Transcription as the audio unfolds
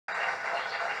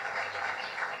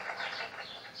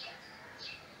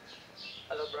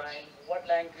define what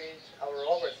language our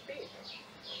rover speaks.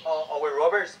 Our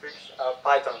rover speaks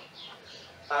Python.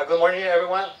 Good morning,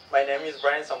 everyone. My name is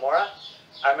Brian Zamora.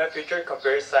 I'm a future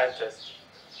computer scientist.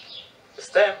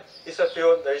 STEM is a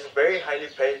field that is very highly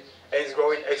paid and is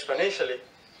growing exponentially.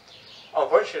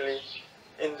 Unfortunately,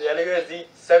 in the LAUSD,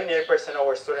 78% of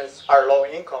our students are low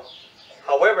income.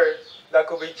 However, that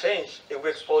could be changed if we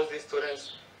expose these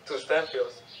students to STEM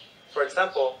fields. For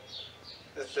example,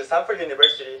 the Stanford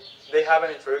University, they have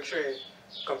an introductory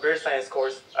computer science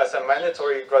course as a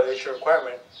mandatory graduation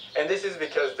requirement. And this is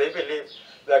because they believe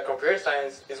that computer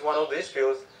science is one of these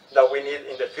fields that we need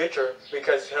in the future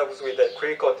because it helps with the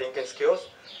critical thinking skills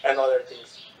and other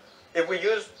things. If we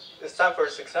use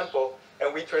Stanford's example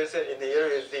and we trace it in the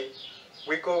LAUSD,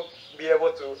 we could be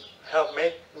able to help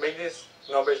make these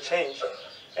numbers change.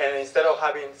 And instead of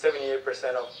having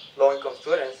 78% of low-income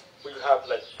students, we could have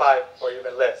like 5 or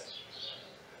even less.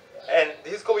 And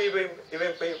this could even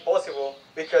be possible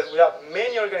because we have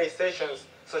many organizations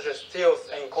such as TILS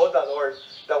and Code.org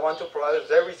that want to provide us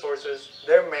their resources,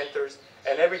 their mentors,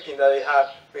 and everything that they have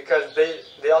because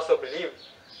they also believe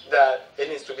that it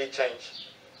needs to be changed.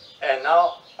 And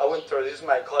now I will introduce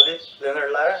my colleague,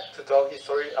 Leonard Lara, to tell his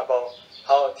story about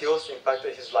how TILS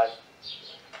impacted his life.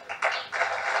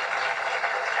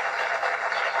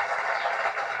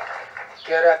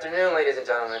 Good afternoon, ladies and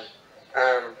gentlemen.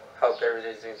 Hope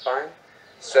everybody's doing fine.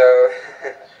 So,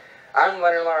 I'm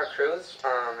Leonard Lara Cruz,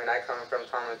 and I come from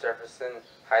Thomas Jefferson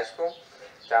High School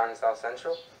down in South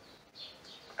Central.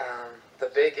 The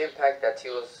big impact that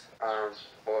TILS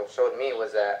showed me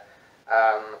was that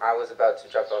I was about to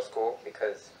drop out of school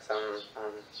because some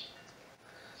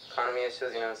economy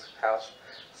issues, house.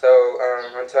 So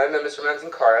until I met Mr.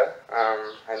 Manzankara,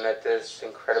 I met this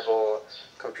incredible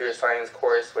computer science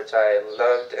course which I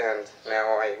loved, and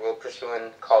now I will pursue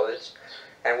in college.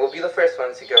 And we'll be the first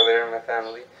ones to go there in my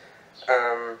family.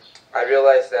 I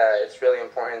realized that it's really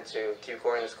important to keep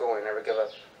going to school and never give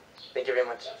up. Thank you very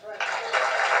much.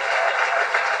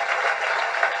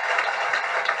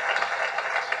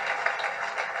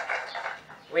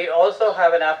 We also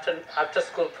have an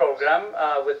after-school program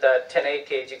with the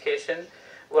 1080 education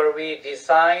where we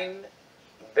design,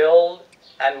 build,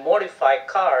 and modify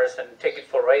cars and take it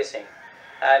for racing.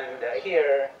 And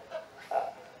here,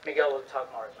 Miguel will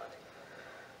talk more about it.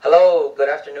 Hello, good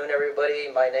afternoon, everybody.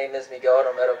 My name is Miguel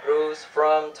Romero Cruz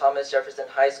from Thomas Jefferson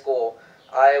High School.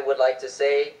 I would like to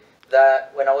say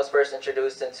that when I was first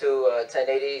introduced into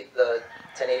 1080, the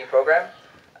 1080 program,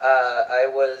 I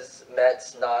was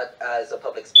met not as a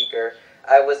public speaker.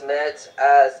 I was met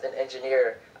as an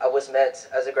engineer. I was met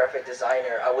as a graphic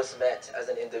designer. I was met as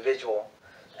an individual.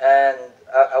 And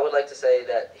I would like to say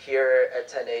that here at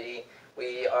 1080,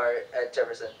 we are at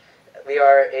Jefferson. We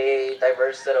are a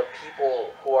diverse set of people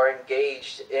who are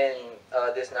engaged in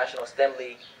this National STEM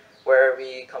League, where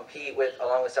we compete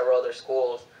along with several other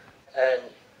schools. And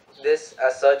this,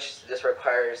 as such, this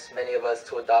requires many of us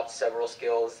to adopt several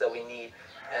skills that we need.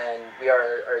 And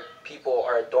our people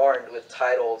are adorned with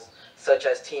titles such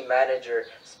as team manager,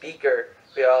 speaker.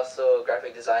 We are also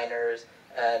graphic designers,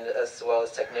 and as well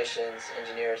as technicians,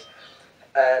 engineers.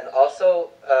 And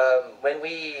also,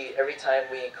 every time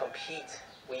we compete,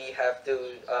 we have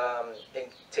to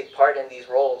take part in these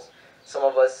roles. Some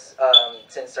of us,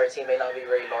 since our team may not be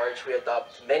very large, we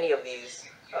adopt many of these.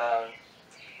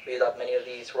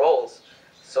 Roles.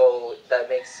 So that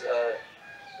makes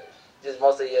just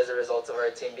mostly as a result of our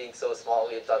team being so small,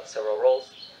 we adopt several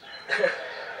roles.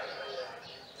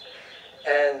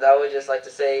 And I would just like to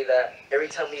say that every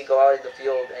time we go out in the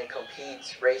field and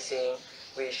compete racing,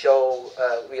 we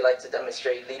like to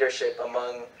demonstrate leadership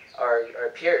among our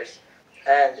peers.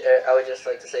 And I would just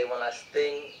like to say one last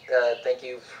thing. Thank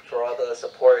you for all the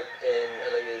support in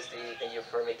LAUSD. Thank you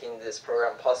for making this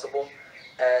program possible.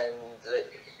 And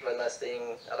one last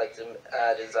thing I'd like to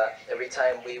add is that every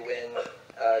time we win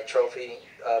a trophy,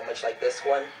 much like this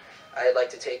one, I'd like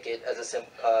to take it as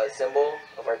a symbol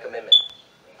of our commitment.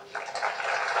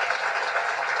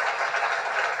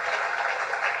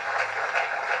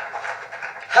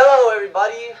 Hello,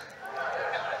 everybody.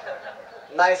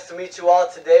 Nice to meet you all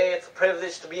today. It's a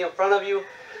privilege to be in front of you.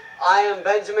 I am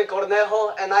Benjamin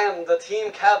Cornejo, and I am the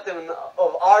team captain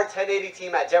of our 1080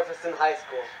 team at Jefferson High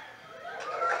School.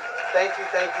 Thank you,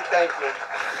 thank you, thank you.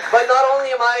 But not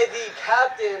only am I the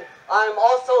captain, I'm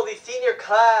also the senior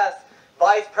class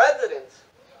vice president.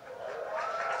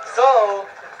 So,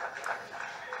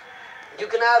 you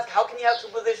can ask, how can you have two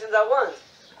positions at once?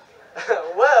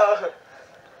 Well,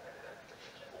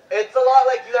 it's a lot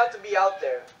like you have to be out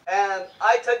there. And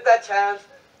I took that chance,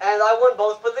 and I won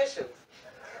both positions.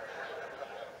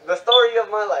 The story of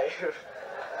my life.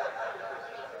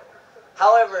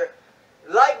 However,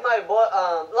 like my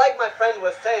friend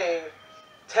was saying,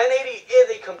 1080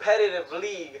 is a competitive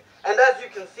league, and as you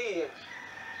can see,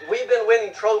 we've been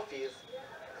winning trophies.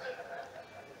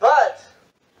 But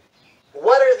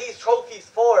what are these trophies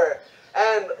for?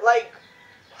 And like,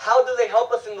 how do they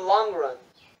help us in the long run?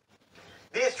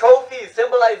 These trophies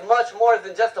symbolize much more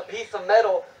than just a piece of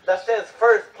metal that says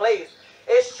first place.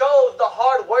 It shows the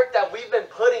hard work that we've been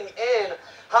putting in,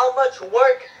 how much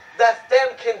work that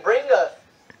STEM can bring us.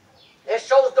 It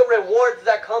shows the rewards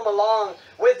that come along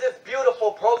with this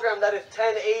beautiful program that is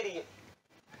 1080.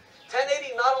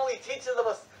 1080 not only teaches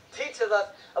us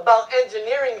about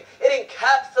engineering, it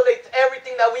encapsulates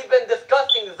everything that we've been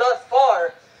discussing thus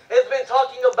far. It's been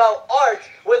talking about art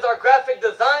with our graphic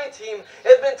design team.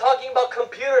 It's been talking about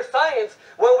computer science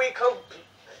when we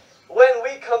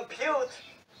compute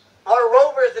our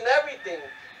rovers and everything.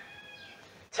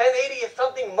 1080 is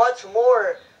something much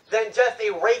more than just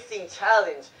a racing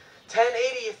challenge.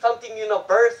 1080 is something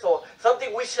universal,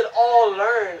 something we should all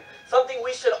learn, something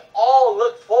we should all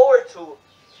look forward to.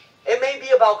 It may be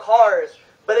about cars,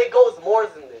 but it goes more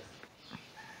than this.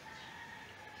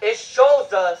 It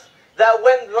shows us that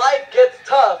when life gets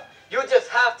tough, you just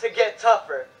have to get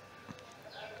tougher.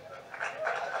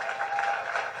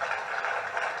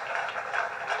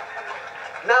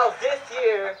 Now this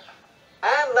year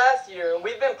and last year,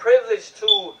 we've been privileged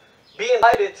to be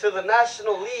invited to the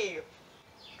National League.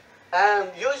 And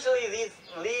usually these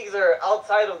leagues are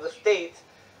outside of the state.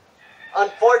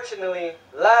 Unfortunately,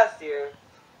 last year,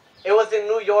 it was in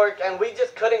New York and we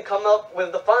just couldn't come up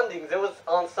with the fundings. It was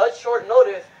on such short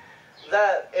notice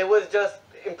that it was just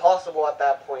impossible at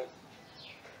that point.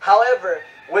 However,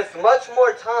 with much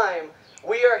more time,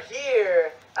 we are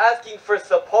here asking for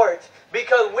support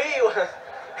because we,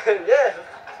 yes,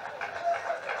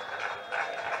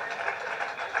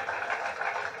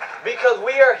 because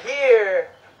we are here.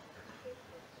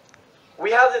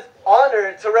 We have this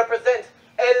honor to represent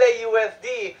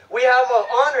LAUSD. We have an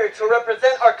honor to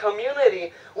represent our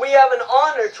community. We have an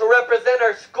honor to represent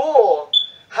our school.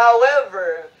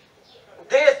 However,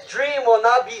 this dream will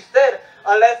not be set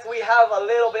unless we have a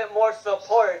little bit more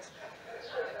support.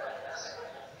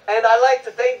 And I'd like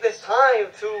to take this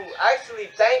time to actually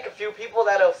thank a few people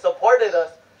that have supported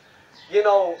us, you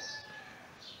know,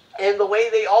 in the way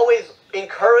they always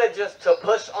encourage us to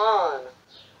push on.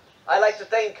 I'd like to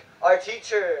thank our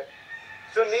teacher,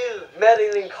 Sunil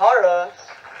Medilinkara.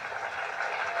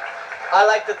 I'd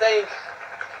like to thank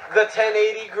the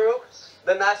 1080 group,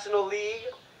 the National League,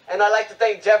 and I'd like to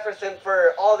thank Jefferson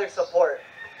for all their support.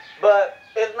 But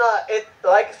it's not,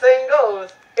 like the saying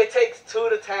goes, it takes two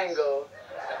to tango.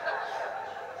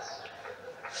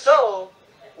 So,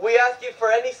 we ask you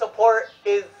for any support.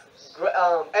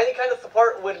 Any kind of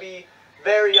support would be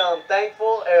very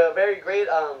thankful, very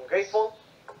grateful.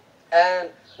 And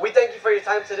we thank you for your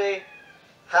time today.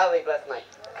 Have a blessed night.